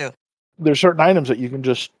parasol too. There's certain items that you can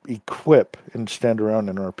just equip and stand around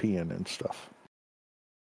and RP in and stuff.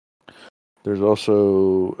 There's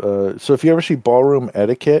also so if you ever see Ballroom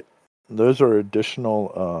Etiquette, those are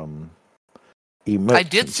additional emotes. I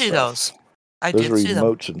did see those. Those are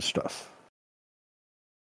emotes and stuff.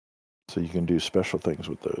 So you can do special things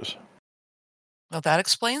with those. Well, that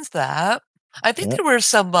explains that. I think there were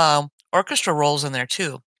some orchestra rolls in there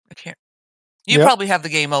too. I can't. You probably have the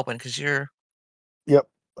game open because you're. Yep.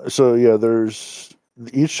 So yeah, there's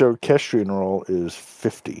each orchestrion roll is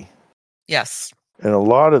 50. Yes. And a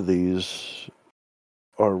lot of these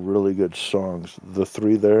are really good songs. The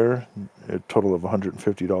 3 there, a total of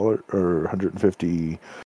 $150 or 150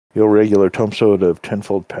 regular Tome Soda of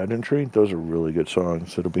Tenfold Pageantry. Those are really good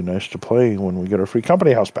songs. It'll be nice to play when we get our free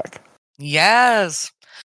company house back. Yes.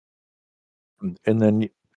 And then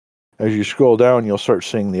as you scroll down, you'll start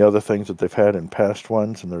seeing the other things that they've had in past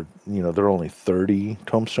ones, and they're only 30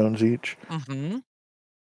 tomestones each. Mm-hmm.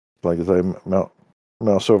 Like as I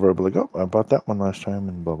mouse over, I'll be like, oh, I bought that one last time,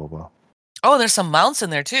 and blah blah blah. Oh, there's some mounts in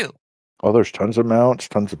there too. Oh, there's tons of mounts,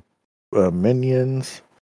 tons of minions.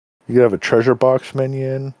 You could have a treasure box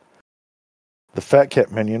minion. The Fat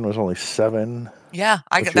Cat minion was only 7. Yeah,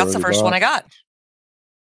 that's the first one I got.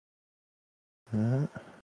 Yeah,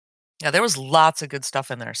 there was lots of good stuff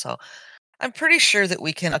in there, so I'm pretty sure that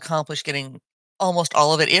we can accomplish getting almost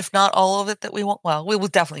all of it, if not all of it that we want. Well, we will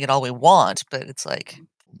definitely get all we want, but it's like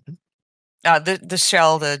the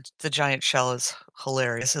shell, the giant shell is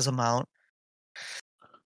hilarious as a mount.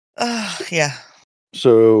 Yeah.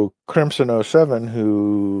 So Crimson07,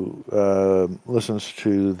 who listens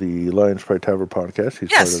to the Lion's Pride Tavern podcast, he's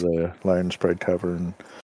part of the Lion's Pride Tavern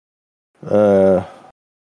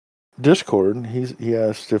Discord. He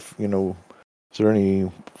asked if, is there any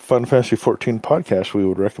Final Fantasy 14 podcasts we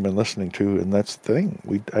would recommend listening to? And that's the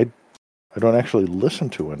thing. I don't actually listen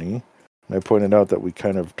to any. And I pointed out that we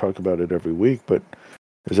kind of talk about it every week, but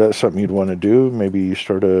is that something you'd want to do? Maybe you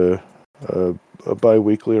start a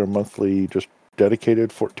bi-weekly or monthly just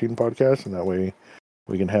dedicated 14 podcast, and that way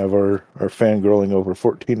we can have our fangirling over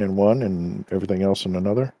 14 in one and everything else in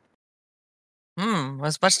another.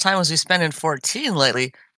 As much time as we spend in 14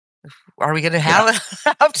 lately, are we going to have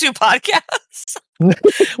 2 podcasts?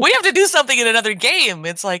 We have to do something in another game.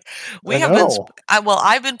 It's like we've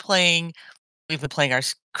been playing our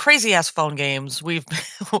crazy ass phone games.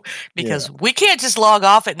 Because we can't just log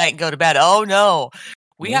off at night and go to bed. Oh no.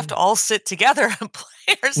 We have to all sit together and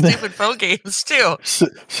play our stupid phone games too.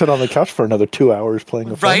 Sit on the couch for another 2 hours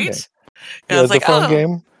playing a phone game. Yeah, the phone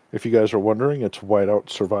game, if you guys are wondering, it's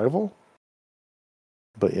Whiteout Survival.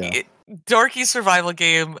 But dorky survival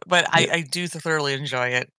game, but I do thoroughly enjoy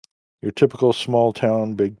it. Your typical small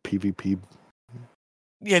town, big PvP.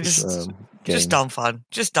 Yeah, just dumb fun.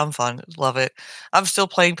 Just dumb fun. Love it. I'm still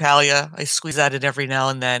playing Palia. I squeeze that in every now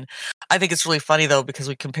and then. I think it's really funny, though, because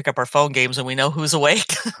we can pick up our phone games and we know who's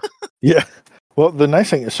awake. Yeah. Well, the nice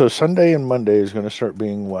thing is, so Sunday and Monday is going to start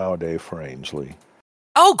being WoW Day for Ainsley.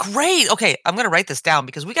 Oh, great. Okay, I'm going to write this down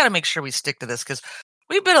because we got to make sure we stick to this because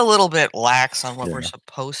we've been a little bit lax on what we're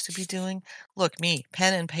supposed to be doing. Look, me,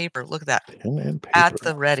 pen and paper. Look at that. Pen and paper. At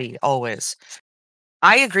the ready, always.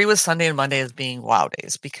 I agree with Sunday and Monday as being WoW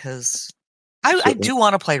days because I do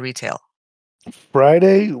want to play retail.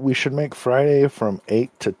 Friday, we should make Friday from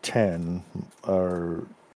 8 to 10, or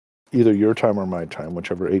either your time or my time,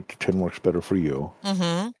 whichever 8 to 10 works better for you.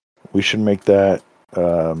 Mm-hmm. We should make that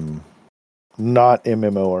not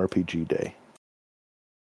MMORPG day.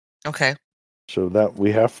 Okay. So that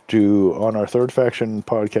we have to, on our Third Faction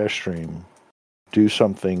podcast stream, do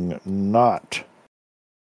something not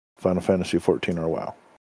Final Fantasy 14 or WoW.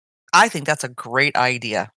 I think that's a great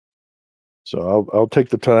idea. So I'll take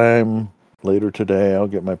the time later today. I'll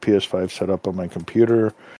get my PS5 set up on my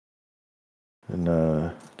computer, and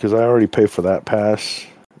because I already pay for that pass.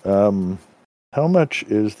 How much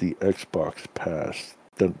is the Xbox pass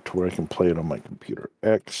to where I can play it on my computer?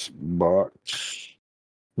 Xbox,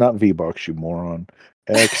 not V-Box, you moron.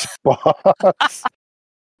 Xbox.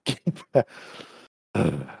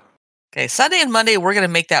 Okay, Sunday and Monday, we're going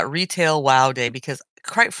to make that retail WoW day because,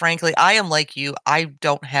 quite frankly, I am like you. I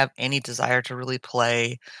don't have any desire to really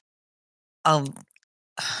play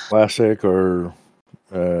classic or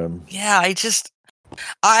I'm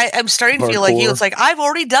starting to feel like you. It's like, I've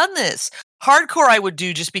already done this. Hardcore I would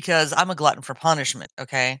do just because I'm a glutton for punishment,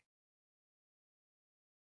 okay?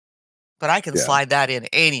 But I can slide that in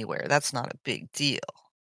anywhere. That's not a big deal.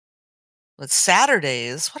 But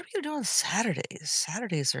Saturdays, what are we going to do on Saturdays?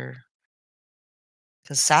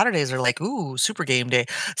 Because Saturdays are like, ooh, super game day.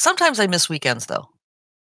 Sometimes I miss weekends, though.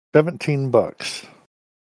 $17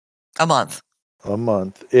 a month. A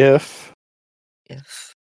month, if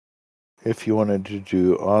you wanted to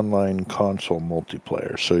do online console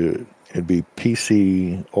multiplayer, so it'd be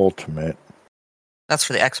PC Ultimate. That's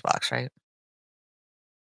for the Xbox, right?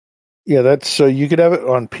 Yeah, that's so you could have it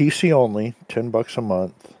on PC only, $10 a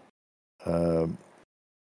month.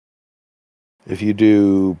 If you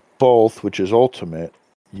do both, which is Ultimate,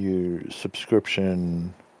 your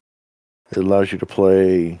subscription, it allows you to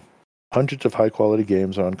play hundreds of high-quality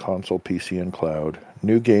games on console, PC, and cloud,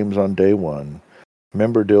 new games on day one,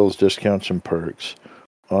 member deals, discounts, and perks,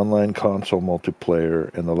 online console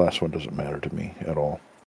multiplayer, and the last one doesn't matter to me at all.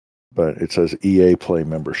 But it says EA Play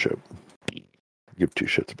membership. Give two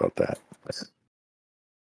shits about that.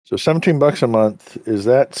 So $17 a month, is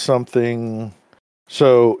that something...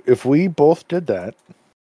 So if we both did that,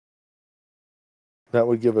 that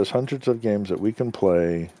would give us hundreds of games that we can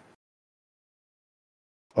play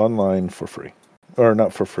online for free. Or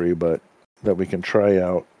not for free, but that we can try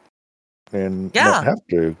out and not have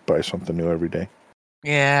to buy something new every day.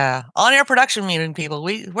 Yeah. On-air production meeting, people.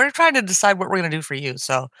 We're trying to decide what we're going to do for you,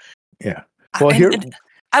 so... Yeah. Well,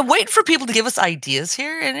 I wait for people to give us ideas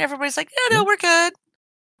here, and everybody's like, no, we're good.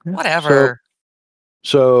 Yeah. Whatever.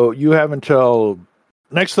 So you have until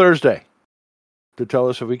next Thursday to tell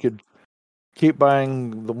us if we could keep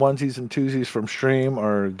buying the onesies and twosies from Stream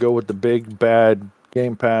or go with the big bad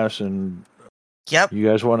Game Pass. And Yep. you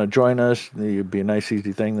guys want to join us, it'd be a nice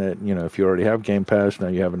easy thing that, if you already have Game Pass, now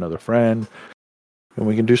you have another friend and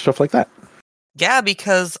we can do stuff like that. Yeah,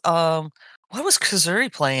 because what was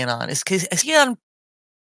Kazuri playing on? Is he on?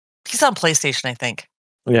 He's on PlayStation, I think.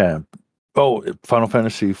 Yeah. Oh, Final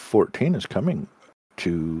Fantasy 14 is coming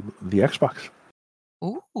to the Xbox.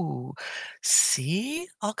 Ooh, see,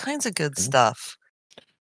 all kinds of good stuff.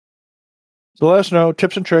 So let us know,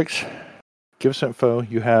 tips and tricks. Give us info.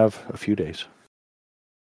 You have a few days.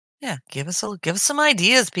 Yeah, give us some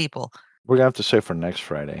ideas, people. We're gonna have to say for next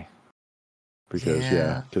Friday.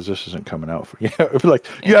 Because this isn't coming out for you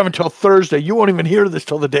have until Thursday. You won't even hear this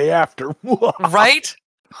till the day after. Right?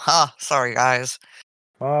 Sorry guys.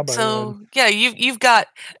 So yeah, you've got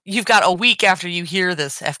a week after you hear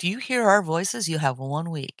this. After you hear our voices, you have 1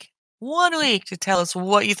 week. 1 week to tell us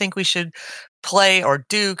what you think we should play or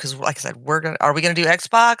do. Because like I said, are we gonna do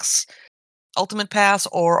Xbox Ultimate Pass,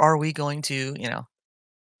 or are we going to,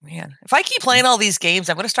 man, if I keep playing all these games,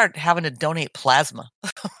 I'm gonna start having to donate plasma.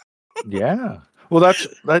 Yeah. Well, that's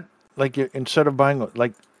that. Like, instead of buying,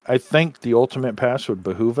 I think the Ultimate Pass would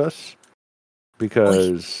behoove us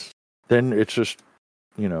because then it's just,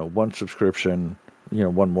 one subscription,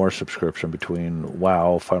 one more subscription between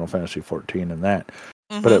WoW, Final Fantasy 14, and that.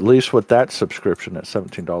 Mm-hmm. But at least with that subscription at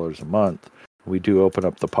 $17 a month, we do open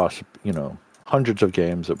up the hundreds of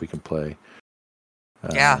games that we can play.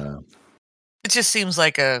 Yeah. It just seems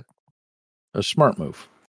like a smart move.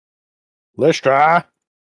 Let's try.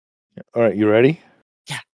 All right, you ready?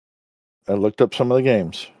 Yeah. I looked up some of the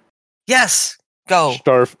games. Yes, go.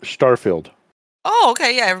 Starfield. Oh,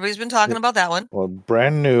 okay, yeah, everybody's been talking about that one. Well,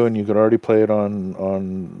 brand new, and you could already play it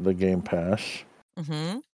on the Game Pass.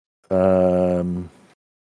 Mm-hmm.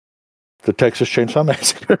 The Texas Chainsaw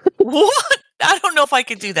Massacre. What? I don't know if I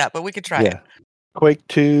could do that, but we could try it. Quake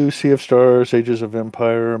 2, Sea of Stars, Ages of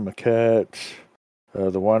Empire, Maquette,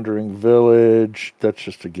 The Wandering Village. That's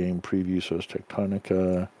just a game preview, so it's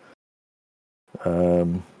Tectonica.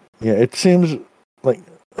 It seems like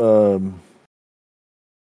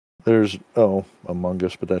there's Among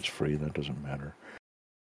Us, but that's free. That doesn't matter.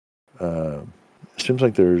 It seems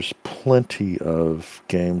like there's plenty of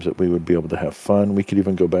games that we would be able to have fun. We could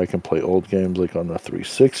even go back and play old games like on the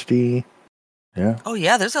 360. Yeah. Oh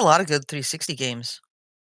yeah, there's a lot of good 360 games.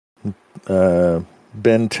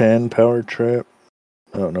 Ben 10 Power Trip.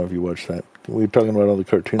 I don't know if you watched that. We were talking about all the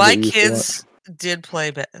cartoons. My kids did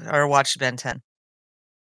play or watch Ben 10.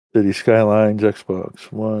 City Skylines, Xbox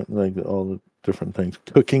One, like all the different things.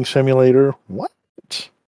 Cooking Simulator. What?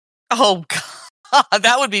 Oh God,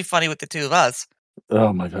 that would be funny with the two of us.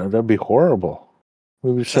 Oh my God, that'd be horrible.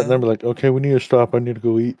 We'd be sitting there and be like, okay, we need to stop. I need to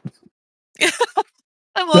go eat.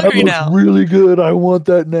 I'm hungry now. That looks really good. I want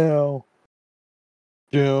that now.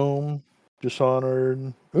 Doom,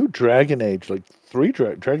 Dishonored. Ooh, Dragon Age. Like 3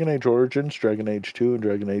 Dragon Age Origins, Dragon Age 2, and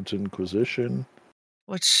Dragon Age Inquisition.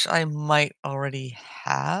 Which I might already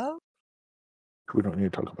have. We don't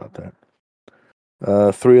need to talk about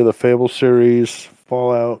that. 3 of the Fable series,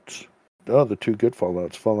 Fallout. Oh, the 2 good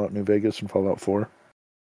Fallouts, Fallout New Vegas and Fallout 4.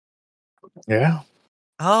 Yeah.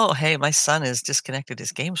 Oh, hey, my son has disconnected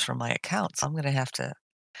his games from my account, so I'm going to have to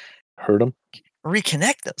hurt him.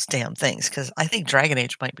 Reconnect those damn things, because I think Dragon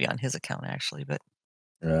Age might be on his account, actually, but...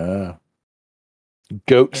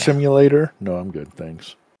 Goat Simulator? No, I'm good,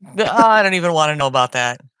 thanks. I don't even want to know about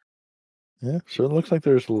that. Yeah, so it looks like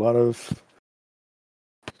there's a lot of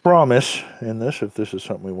promise in this, if this is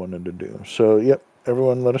something we wanted to do. So, yep,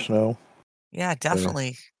 everyone let us know. Yeah,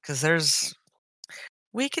 definitely, because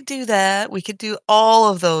we could do that. We could do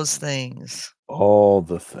all of those things. All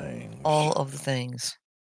the things. All of the things.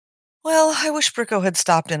 Well, I wish Bricko had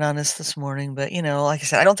stopped in on us this morning, but, like I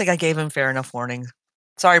said, I don't think I gave him fair enough warning.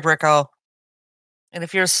 Sorry, Bricko. And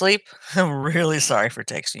if you're asleep, I'm really sorry for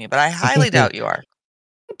texting you, but I highly doubt you are.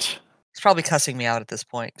 He's probably cussing me out at this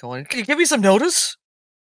point, going, "Can you give me some notice?"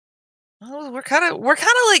 Oh, we're kind of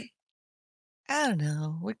like, I don't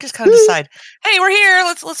know. We just kind of decide, hey, we're here.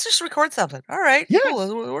 Let's just record something. All right,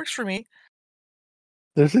 cool. It works for me.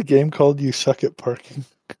 There's a game called You Suck at Parking.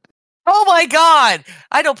 Oh my God!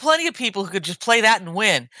 I know plenty of people who could just play that and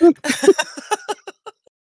win.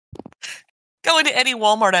 Go into any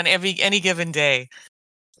Walmart on any given day.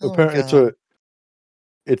 Apparently,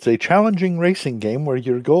 it's a challenging racing game where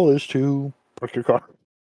your goal is to park your car.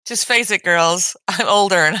 Just face it, girls. I'm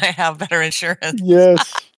older and I have better insurance.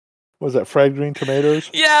 Yes. Was that fried green tomatoes?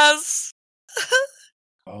 Yes.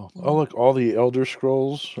 Oh, look, all the Elder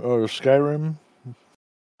Scrolls or Skyrim.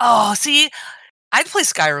 Oh, see, I'd play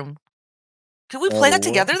Skyrim. Can we play that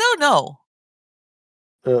together though?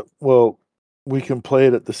 No. Well, we can play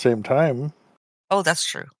it at the same time. Oh, that's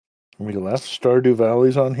true. We left Stardew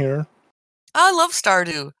Valley's on here. I love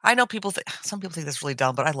Stardew. I know some people think that's really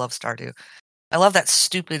dumb, but I love Stardew. I love that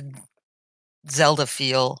stupid Zelda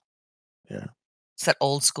feel. Yeah. It's that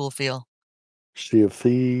old school feel. Sea of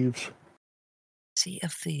Thieves. Sea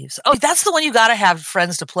of Thieves. Oh, that's the one you got to have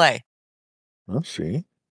friends to play. Let's see.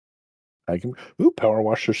 Power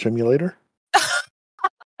Washer Simulator.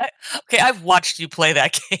 Okay, I've watched you play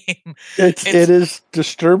that game. It is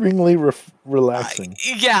disturbingly relaxing.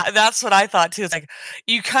 Yeah, that's what I thought too. It's like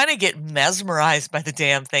you kind of get mesmerized by the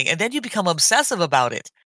damn thing, and then you become obsessive about it.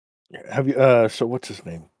 Have you? So what's his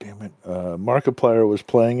name? Damn it! Markiplier was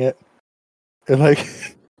playing it, and like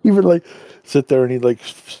he would like sit there and he'd like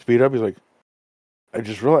speed up. He's like, I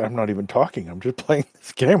just realized I'm not even talking. I'm just playing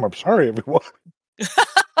this game. I'm sorry, everyone.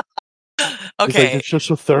 Okay. It's just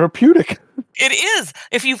so therapeutic. It is.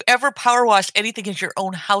 If you've ever power washed anything in your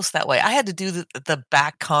own house that way, I had to do the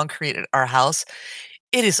back concrete at our house.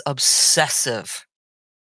 It is obsessive.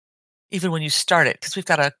 Even when you start it, because we've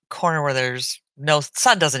got a corner where there's no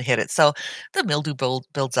sun doesn't hit it. So the mildew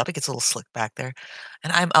builds up. It gets a little slick back there.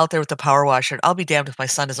 And I'm out there with the power washer. And I'll be damned if my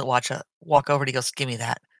son doesn't walk over and he goes, give me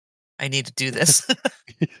that. I need to do this.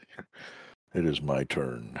 It is my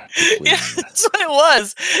turn to clean. Yeah, that's what it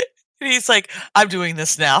was. And he's like, I'm doing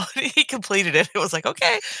this now. He completed it. It was like,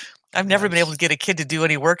 okay. I've never been able to get a kid to do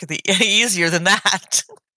any work any easier than that.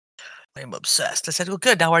 I'm obsessed. I said, well,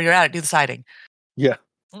 good. Now while you're at it, do the siding. Yeah.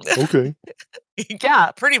 Okay. Yeah,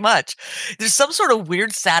 pretty much. There's some sort of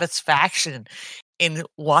weird satisfaction in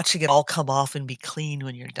watching it all come off and be clean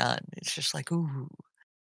when you're done. It's just like, ooh.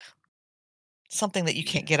 Something that you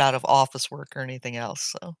can't get out of office work or anything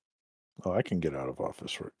else. So. Oh, I can get out of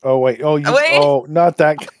office work. Oh, wait. Oh, not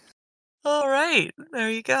that. All right.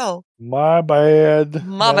 There you go. My bad.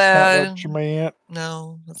 My bad. Not what you meant.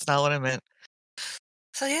 No, that's not what I meant.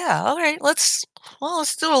 So yeah, all right. Let's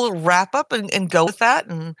do a little wrap up and go with that.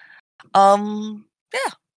 And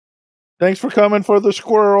yeah. Thanks for coming for the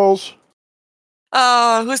squirrels.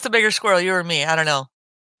 Who's the bigger squirrel, you or me? I don't know.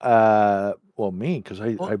 Well, me, because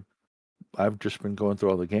I've just been going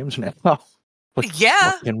through all the games now.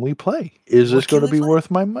 Yeah. What can we play? Is this going to be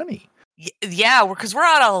worth my money? Yeah, because we're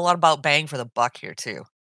out a lot about bang for the buck here too.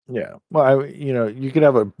 Yeah. Well, you could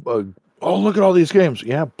have oh, look at all these games.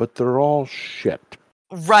 Yeah, but they're all shit.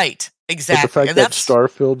 Right. Exactly. But the fact that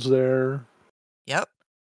Starfield's there. Yep.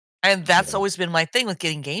 And that's always been my thing with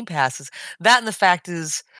getting Game Passes. That and the fact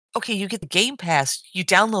is, okay, you get the Game Pass, you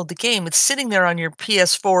download the game, it's sitting there on your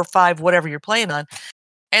PS4, 5, whatever you're playing on.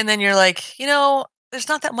 And then you're like, there's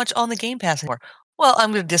not that much on the Game Pass anymore. Well,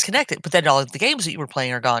 I'm going to disconnect it. But then all of the games that you were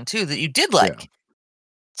playing are gone too that you did like. Yeah.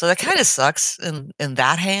 So that kind of sucks in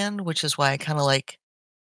that hand, which is why I kind of like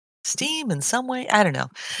Steam in some way. I don't know.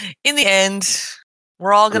 In the end,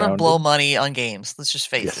 we're all going to blow money on games. Let's just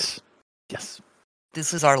face it. Yes.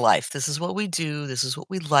 This is our life. This is what we do. This is what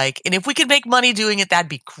we like. And if we could make money doing it, that'd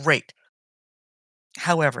be great.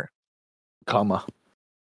 However.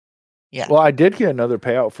 Yeah. Well, I did get another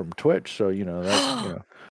payout from Twitch, so that's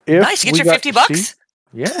nice. You get your $50.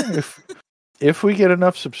 Yeah, if we get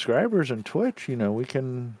enough subscribers in Twitch, we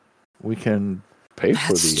can pay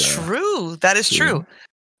for the. That's true. That is true.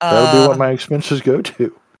 That'll be what my expenses go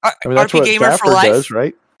to. That's RP what Gamer Dapper for Life does,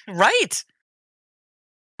 right? Right.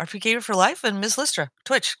 RP Gamer for Life and Ms. Lystra,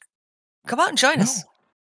 Twitch. Come out and join us.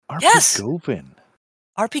 RP Govin.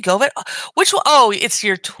 RP Govin? Which one? Oh, it's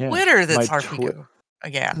your Twitter that's RP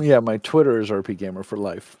Govin. Yeah, my Twitter is RP Gamer for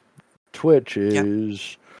Life. Twitch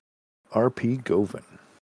is RP Govin.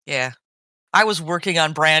 Yeah. I was working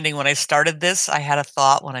on branding when I started this. I had a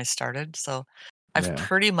thought when I started, so I've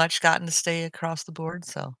pretty much gotten to stay across the board.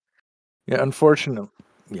 So, yeah, unfortunately,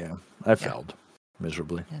 I failed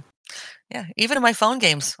miserably. Yeah, even in my phone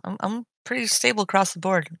games, I'm pretty stable across the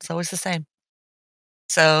board. It's always the same.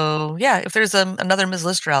 So, yeah, if there's another Ms.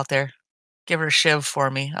 Lystra out there, give her a shiv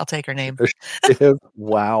for me. I'll take her name. A shiv?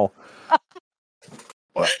 Wow.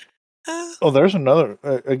 Oh, there's another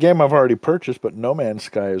a game I've already purchased, but No Man's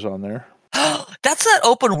Sky is on there. That's that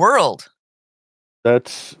open world.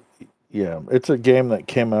 It's a game that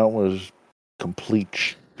came out was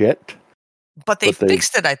complete shit. But they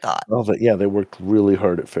fixed it, I thought. Oh, they worked really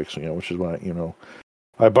hard at fixing it, which is why,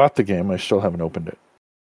 I bought the game. I still haven't opened it.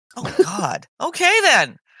 Oh, God. Okay,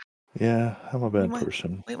 then. Yeah, I'm a bad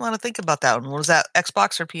person. We want to think about that one. Was that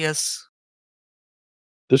Xbox or PS?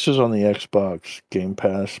 This is on the Xbox Game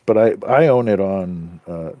Pass, but I own it on,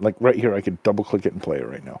 like right here, I could double click it and play it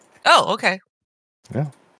right now. Oh, okay.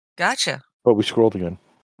 Yeah. Gotcha. But we scrolled again.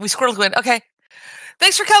 We squirreled again. Okay.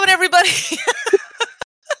 Thanks for coming, everybody.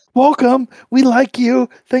 Welcome. We like you.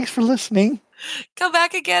 Thanks for listening. Come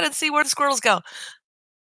back again and see where the squirrels go.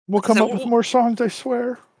 We'll come up with more songs, I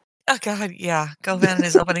swear. Oh, God, yeah. Go Van and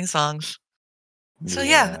his opening songs. So,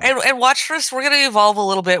 yeah. And watch for us. We're going to evolve a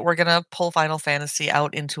little bit. We're going to pull Final Fantasy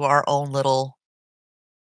out into our own little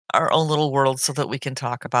world so that we can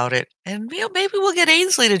talk about it. And maybe we'll get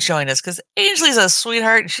Ainsley to join us, because Ainsley's a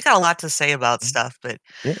sweetheart and she's got a lot to say about stuff. But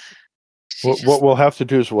yeah. What we'll have to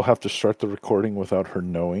do is we'll have to start the recording without her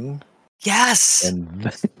knowing. Yes.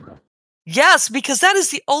 And yes, because that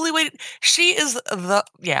is the only way. She is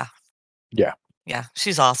yeah. Yeah,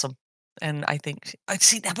 she's awesome. And I think I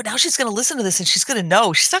see that, but now she's going to listen to this and she's going to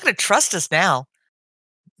know. She's not going to trust us now.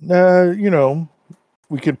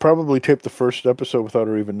 We could probably tape the first episode without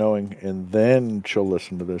her even knowing, and then she'll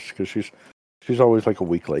listen to this, because she's always like a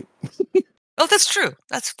week late. Oh, that's true.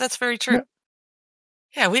 That's very true.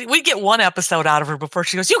 Yeah, we'd get one episode out of her before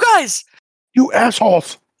she goes, "You guys! You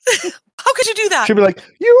assholes! How could you do that?" She'd be like,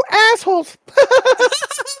 "You assholes!"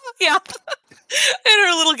 Yeah. And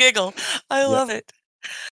her little giggle. I love it.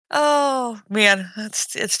 Oh, man.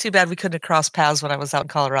 It's too bad we couldn't have crossed paths when I was out in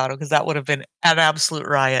Colorado, because that would have been an absolute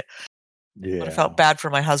riot. Yeah. I would have felt bad for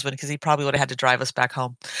my husband, because he probably would have had to drive us back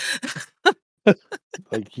home.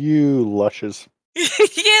 Like, you lushes.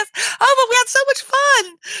 Yes. Oh, but we had so much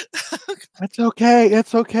fun. It's okay.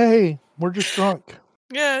 It's okay. We're just drunk.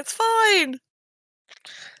 Yeah, it's fine.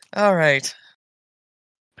 All right.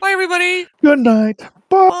 Bye, everybody. Good night.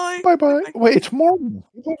 Bye. Bye. Bye. Bye. Wait, it's morning.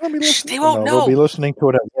 They won't know. They'll be listening to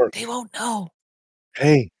it at work. They won't know.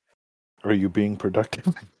 Hey, are you being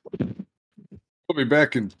productive? We'll be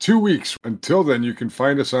back in 2 weeks. Until then, you can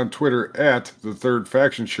find us on Twitter at The Third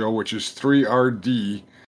Faction Show, which is 3RD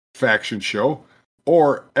Faction Show,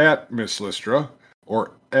 or at Miss Lystra,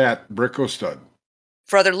 or at Brickostud.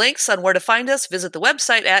 For other links on where to find us, visit the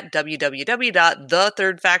website at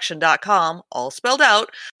www.thethirdfaction.com, all spelled out,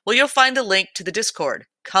 where you'll find a link to the Discord.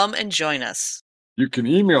 Come and join us. You can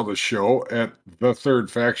email the show at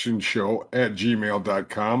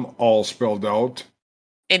thethirdfactionshow@gmail.com, all spelled out.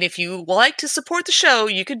 And if you would like to support the show,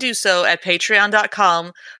 you can do so at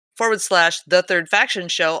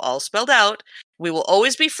patreon.com/thethirdfactionshow, all spelled out. We will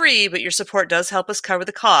always be free, but your support does help us cover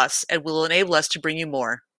the costs and will enable us to bring you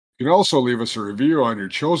more. You can also leave us a review on your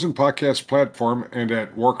chosen podcast platform and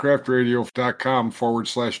at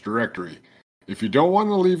warcraftradio.com/directory. If you don't want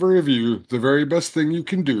to leave a review, the very best thing you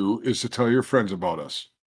can do is to tell your friends about us.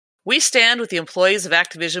 We stand with the employees of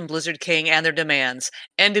Activision Blizzard King and their demands.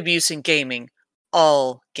 End abuse in gaming.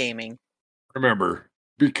 All gaming. Remember,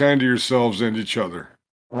 be kind to yourselves and each other.